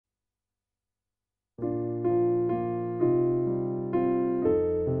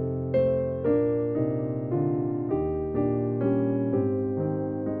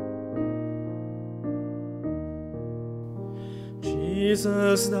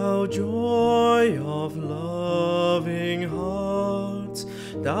Jesus, thou joy of loving hearts,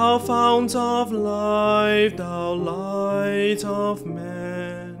 thou fount of life, thou light of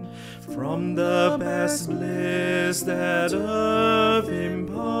man, from the best bliss that earth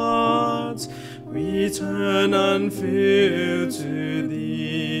imparts, we turn unfilled to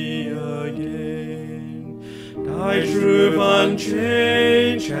thee again. Thy truth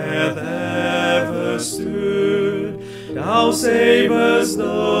unchanged hath ever stood, thou savest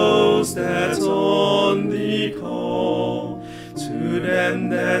those that on thee call. To them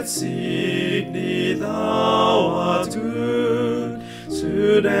that seek thee thou art good,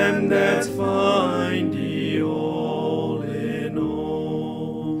 to them that find thee all in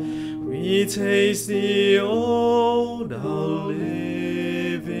all. We taste thee, O thou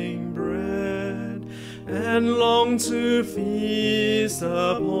living bread, and long to feast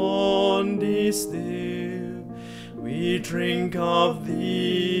upon thee still. We drink of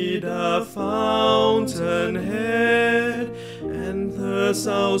thee, the fountainhead, and thirst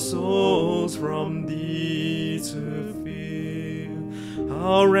our souls from thee to fill.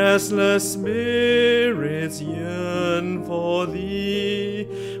 Our restless spirits yearn for thee,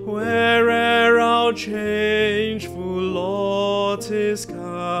 where'er our changeful lot is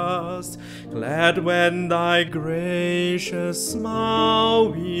cast. Glad when thy gracious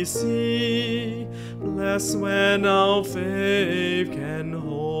smile we see, blessed when our faith can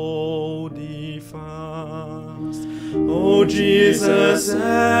hold thee fast. O Jesus,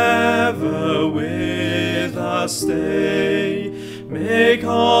 ever with us stay, make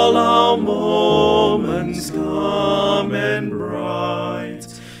all our moments calm and bright,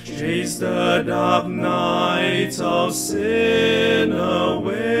 chase the dark night of sin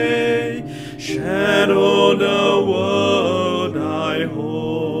away, shadow the world I hold